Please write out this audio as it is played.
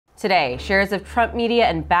Today, shares of Trump media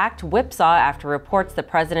and backed whipsaw after reports the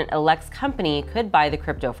president-elect's company could buy the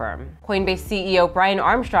crypto firm. Coinbase CEO Brian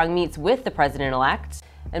Armstrong meets with the president-elect.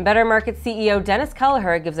 And Better Markets CEO Dennis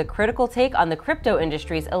Kelleher gives a critical take on the crypto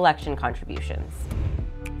industry's election contributions.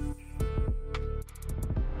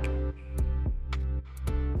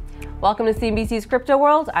 Welcome to CNBC's Crypto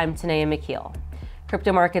World. I'm Tanea McKeel.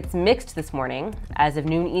 Crypto markets mixed this morning. As of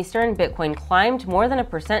noon Eastern, Bitcoin climbed more than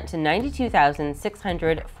 1% to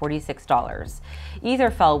 $92,646. Ether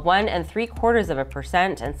fell 1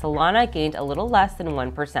 3/4%, and Solana gained a little less than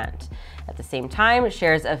 1%. At the same time,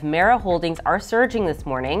 shares of Mara Holdings are surging this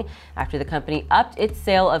morning after the company upped its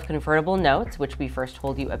sale of convertible notes, which we first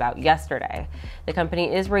told you about yesterday. The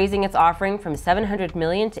company is raising its offering from $700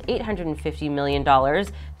 million to $850 million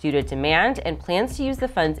due to demand and plans to use the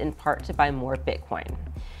funds in part to buy more Bitcoin.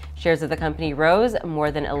 Shares of the company rose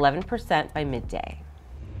more than 11% by midday.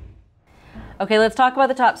 Okay, let's talk about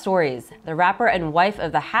the top stories. The rapper and wife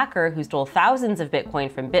of the hacker who stole thousands of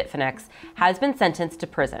Bitcoin from Bitfinex has been sentenced to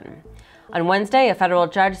prison. On Wednesday, a federal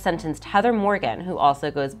judge sentenced Heather Morgan, who also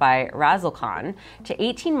goes by Razzle Khan, to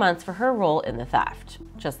 18 months for her role in the theft.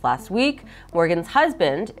 Just last week, Morgan's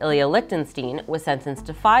husband, Ilya Lichtenstein, was sentenced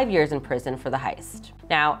to 5 years in prison for the heist.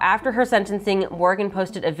 Now, after her sentencing, Morgan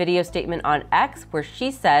posted a video statement on X where she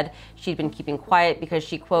said she'd been keeping quiet because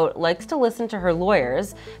she, quote, likes to listen to her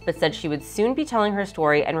lawyers, but said she would soon be telling her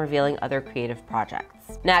story and revealing other creative projects.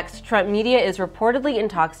 Next, Trump Media is reportedly in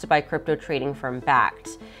talks to buy crypto trading firm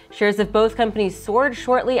Bakkt. Shares of both companies soared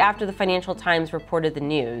shortly after the Financial Times reported the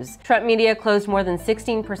news. Trump Media closed more than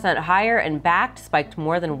 16% higher, and Bakkt spiked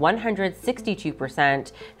more than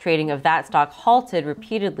 162%. Trading of that stock halted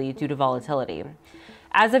repeatedly due to volatility.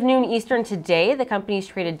 As of noon Eastern today, the companies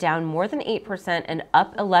traded down more than 8% and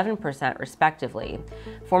up 11% respectively.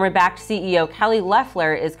 Former Bakkt CEO Kelly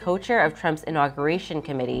Loeffler is co-chair of Trump's inauguration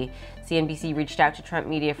committee. CNBC reached out to Trump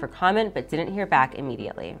Media for comment but didn't hear back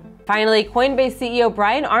immediately. Finally, Coinbase CEO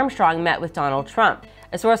Brian Armstrong met with Donald Trump.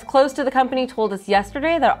 A source close to the company told us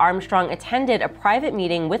yesterday that Armstrong attended a private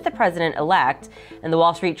meeting with the president-elect, and the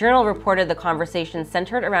Wall Street Journal reported the conversation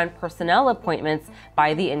centered around personnel appointments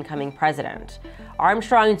by the incoming president.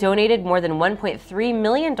 Armstrong donated more than $1.3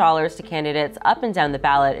 million to candidates up and down the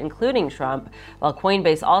ballot, including Trump, while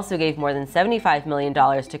Coinbase also gave more than $75 million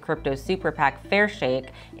to crypto super PAC Fairshake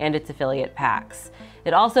and its affiliate PACs.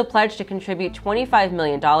 It also pledged to contribute $25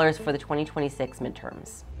 million for the 2026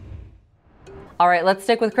 midterms. All right, let's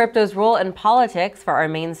stick with crypto's role in politics for our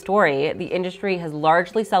main story. The industry has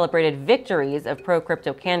largely celebrated victories of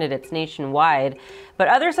pro-crypto candidates nationwide, but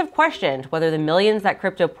others have questioned whether the millions that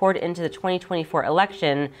crypto poured into the 2024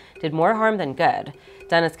 election did more harm than good.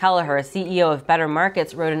 Dennis Kelleher, CEO of Better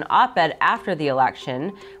Markets, wrote an op-ed after the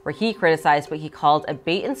election where he criticized what he called a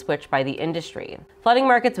bait and switch by the industry, flooding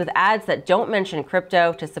markets with ads that don't mention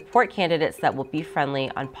crypto to support candidates that will be friendly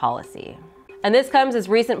on policy. And this comes as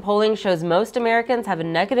recent polling shows most Americans have a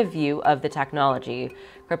negative view of the technology.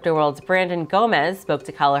 Crypto World's Brandon Gomez spoke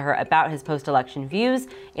to Kelleher about his post-election views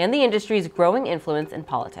and the industry's growing influence in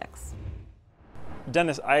politics.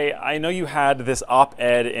 Dennis, I know you had this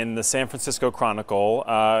op-ed in the San Francisco Chronicle.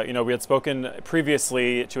 We had spoken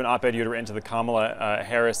previously to an op-ed you had written to the Kamala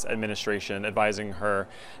Harris administration advising her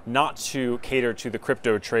not to cater to the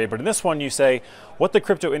crypto trade. But in this one, you say what the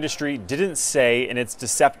crypto industry didn't say in its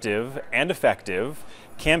deceptive and effective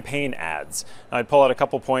campaign ads. Now, I'd pull out a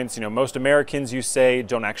couple points. Most Americans, you say,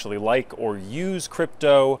 don't actually like or use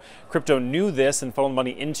crypto. Crypto knew this and funneled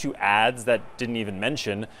money into ads that didn't even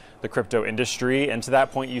mention the crypto industry. And to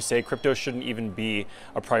that point, you say crypto shouldn't even be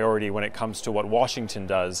a priority when it comes to what Washington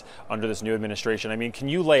does under this new administration. I mean, can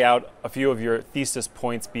you lay out a few of your thesis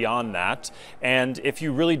points beyond that? And if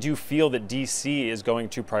you really do feel that DC is going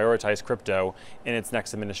to prioritize crypto in its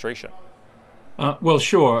next administration? Well,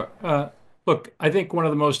 sure. Look, I think one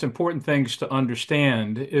of the most important things to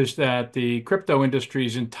understand is that the crypto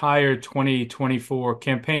industry's entire 2024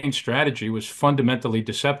 campaign strategy was fundamentally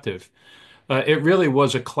deceptive. It really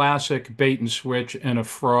was a classic bait and switch and a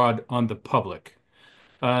fraud on the public.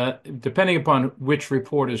 Depending upon which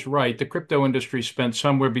report is right, the crypto industry spent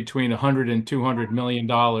somewhere between $100 and $200 million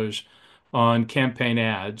on campaign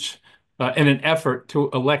ads in an effort to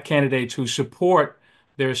elect candidates who support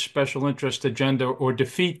their special interest agenda or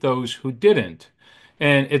defeat those who didn't.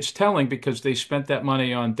 And it's telling because they spent that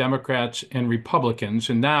money on Democrats and Republicans.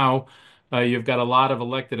 And now you've got a lot of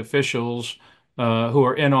elected officials who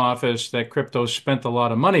are in office that crypto spent a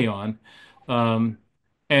lot of money on.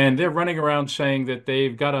 And they're running around saying that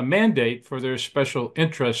they've got a mandate for their special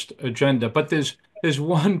interest agenda. But there's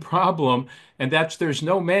one problem, and that's there's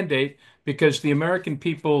no mandate because the American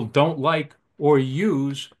people don't like or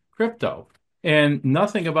use crypto. And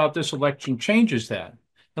nothing about this election changes that.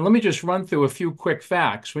 And let me just run through a few quick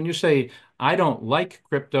facts. When you say, I don't like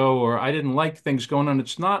crypto or I didn't like things going on,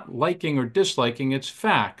 it's not liking or disliking, it's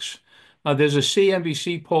facts. There's a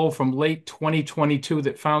CNBC poll from late 2022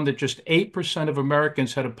 that found that just 8% of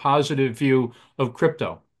Americans had a positive view of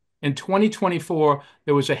crypto. In 2024,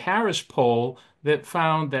 there was a Harris poll that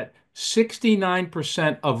found that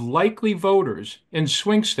 69% of likely voters in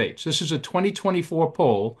swing states, this is a 2024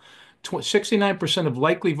 poll, 69% of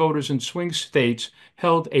likely voters in swing states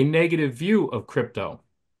held a negative view of crypto.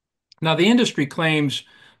 Now, the industry claims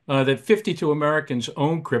that 52 Americans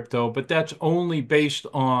own crypto, but that's only based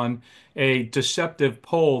on a deceptive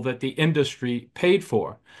poll that the industry paid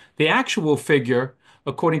for. The actual figure,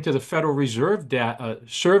 according to the Federal Reserve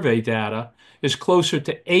survey data, is closer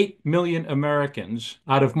to 8 million Americans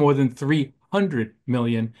out of more than 300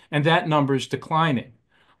 million, and that number is declining.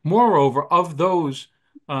 Moreover, of those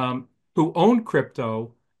who own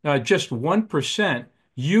crypto, just 1%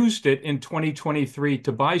 used it in 2023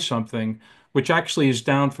 to buy something, which actually is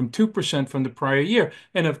down from 2% from the prior year.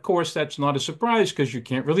 And of course, that's not a surprise because you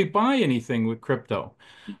can't really buy anything with crypto.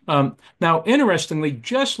 Now, interestingly,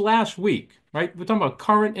 just last week, right, we're talking about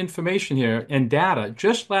current information here and data.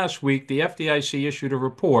 Just last week, the FDIC issued a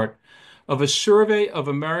report of a survey of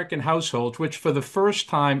American households, which for the first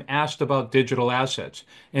time asked about digital assets.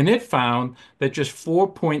 And it found that just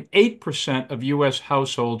 4.8% of U.S.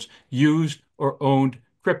 households used or owned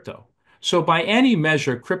crypto. So by any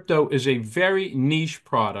measure, crypto is a very niche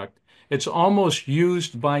product. It's almost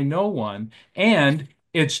used by no one, and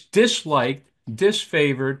it's disliked,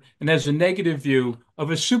 disfavored, and has a negative view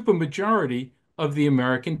of a supermajority of the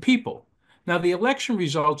American people. Now, the election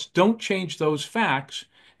results don't change those facts,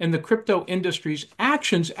 and the crypto industry's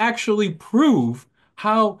actions actually prove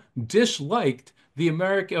how disliked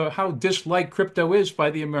how disliked crypto is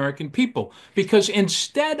by the American people. Because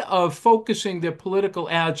instead of focusing their political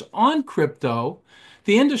ads on crypto,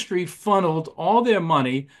 the industry funneled all their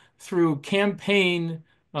money through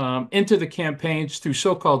into the campaigns through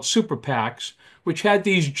so-called super PACs, which had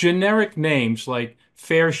these generic names like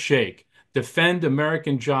Fair Shake, Defend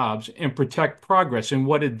American Jobs, and Protect Progress. And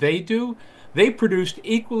what did they do? They produced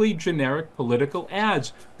equally generic political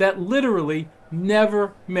ads that literally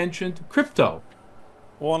never mentioned crypto.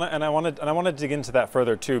 Well, and I want to dig into that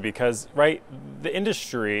further too, because right, the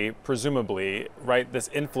industry presumably, right,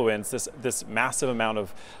 this influence, this massive amount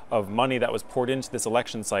of money that was poured into this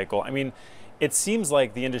election cycle. I mean, it seems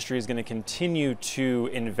like the industry is going to continue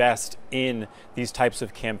to invest in these types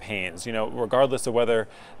of campaigns, you know, regardless of whether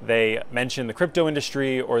they mention the crypto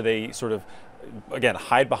industry or they sort of, again,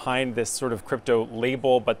 hide behind this sort of crypto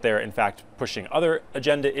label, but they're in fact pushing other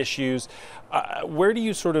agenda issues. Where do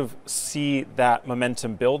you sort of see that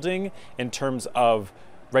momentum building in terms of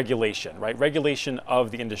regulation, right? Regulation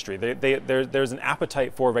of the industry. There's an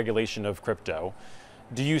appetite for regulation of crypto.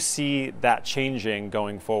 Do you see that changing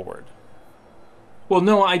going forward? Well,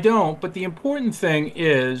 no, I don't. But the important thing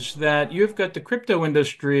is that you've got the crypto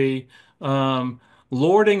industry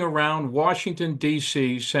lording around Washington,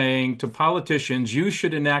 D.C., saying to politicians, you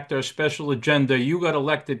should enact our special agenda. You got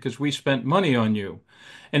elected because we spent money on you.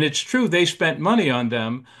 And it's true, they spent money on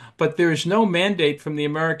them, but there's no mandate from the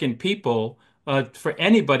American people for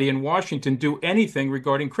anybody in Washington do anything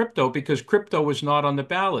regarding crypto because crypto was not on the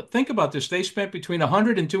ballot. Think about this. They spent between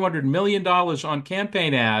 $100 and $200 million on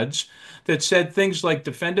campaign ads that said things like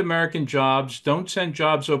defend American jobs, don't send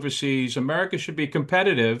jobs overseas, America should be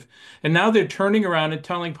competitive. And now they're turning around and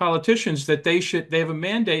telling politicians that they have a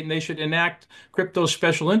mandate and they should enact crypto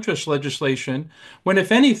special interest legislation, when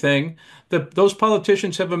if anything, those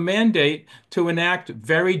politicians have a mandate to enact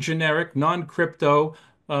very generic, non-crypto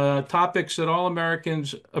topics that all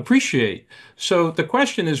Americans appreciate. So the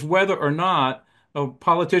question is whether or not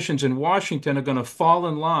politicians in Washington are going to fall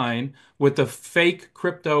in line with the fake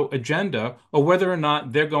crypto agenda, or whether or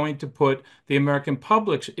not they're going to put the American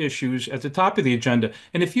public's issues at the top of the agenda.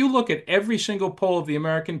 And if you look at every single poll of the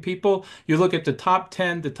American people, you look at the top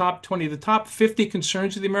 10, the top 20, the top 50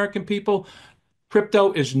 concerns of the American people,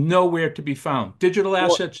 crypto is nowhere to be found. Digital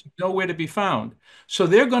assets, nowhere to be found. So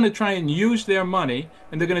they're going to try and use their money,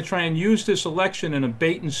 and they're going to try and use this election in a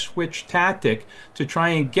bait and switch tactic to try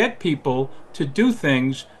and get people to do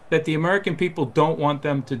things that the American people don't want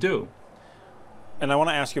them to do. And I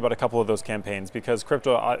want to ask you about a couple of those campaigns, because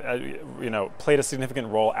crypto, played a significant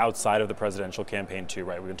role outside of the presidential campaign too,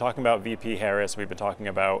 right? We've been talking about VP Harris, we've been talking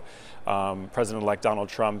about President-elect Donald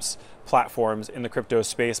Trump's platforms in the crypto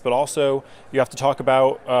space, but also you have to talk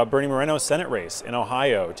about Bernie Moreno's Senate race in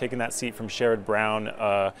Ohio, taking that seat from Sherrod Brown,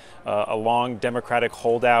 a long Democratic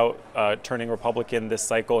holdout, turning Republican this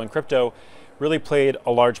cycle, and crypto really played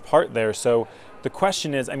a large part there. So the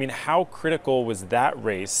question is, I mean, how critical was that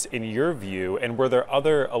race in your view, and were there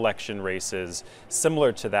other election races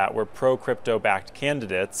similar to that where pro-crypto backed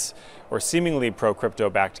candidates or seemingly pro-crypto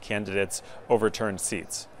backed candidates overturned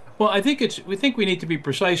seats? Well, I think we need to be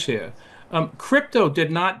precise here. Crypto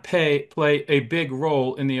did not play a big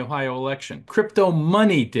role in the Ohio election. Crypto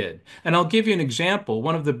money did. And I'll give you an example.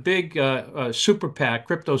 One of the big crypto super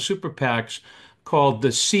PACs called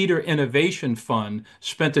the Cedar Innovation Fund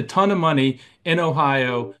spent a ton of money in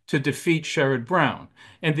Ohio to defeat Sherrod Brown.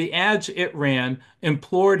 And the ads it ran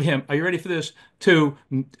implored him, are you ready for this, to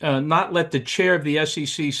not let the chair of the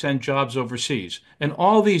SEC send jobs overseas. And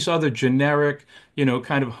all these other generic,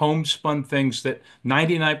 kind of homespun things that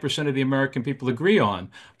 99% of the American people agree on.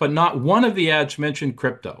 But not one of the ads mentioned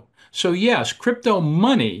crypto. So yes, crypto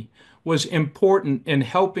money was important in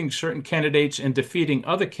helping certain candidates and defeating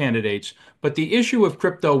other candidates, but the issue of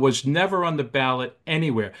crypto was never on the ballot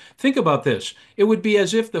anywhere. Think about this. It would be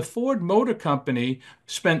as if the Ford Motor Company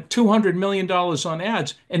spent $200 million on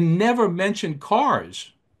ads and never mentioned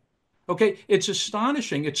cars. Okay, it's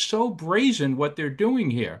astonishing. It's so brazen what they're doing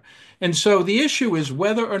here. And so the issue is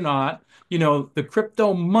whether or not, the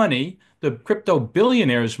crypto money, the crypto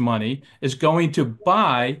billionaires' money is going to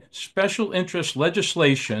buy special interest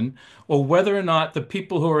legislation, or whether or not the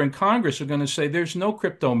people who are in Congress are going to say there's no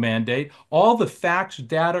crypto mandate. All the facts,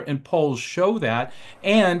 data, and polls show that.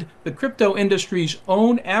 And the crypto industry's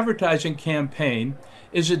own advertising campaign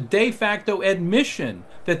is a de facto admission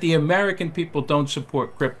that the American people don't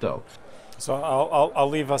support crypto. So I'll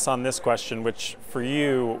leave us on this question, which for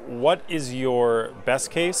you, what is your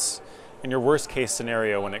best case and your worst case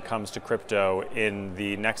scenario when it comes to crypto in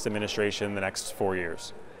the next administration, the next 4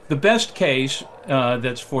 years? The best case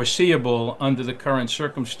that's foreseeable under the current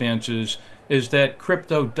circumstances is that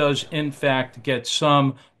crypto does in fact get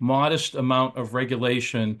some modest amount of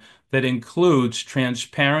regulation that includes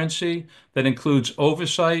transparency, that includes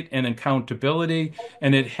oversight and accountability,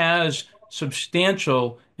 and it has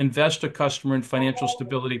substantial investor, customer, and financial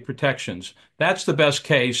stability protections. That's the best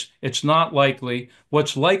case. It's not likely.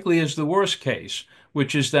 What's likely is the worst case,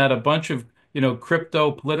 which is that a bunch of,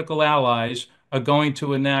 crypto political allies are going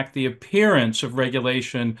to enact the appearance of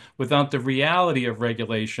regulation without the reality of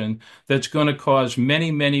regulation that's going to cause many,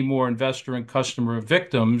 many more investor and customer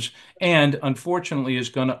victims, and unfortunately is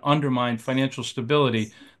going to undermine financial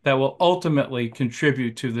stability that will ultimately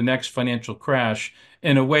contribute to the next financial crash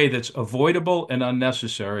in a way that's avoidable and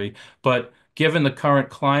unnecessary, but given the current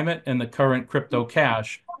climate and the current crypto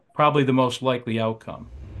cash, probably the most likely outcome.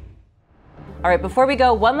 All right, before we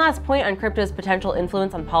go, one last point on crypto's potential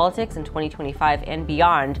influence on politics in 2025 and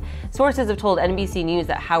beyond. Sources have told NBC News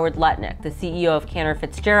that Howard Lutnick, the CEO of Cantor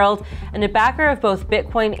Fitzgerald and a backer of both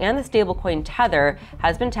Bitcoin and the stablecoin Tether,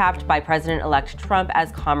 has been tapped by President-elect Trump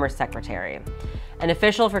as Commerce Secretary. An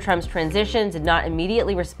official for Trump's transition did not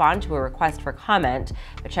immediately respond to a request for comment,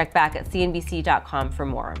 but check back at CNBC.com for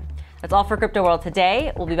more. That's all for Crypto World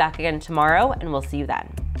today. We'll be back again tomorrow, and we'll see you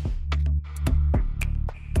then.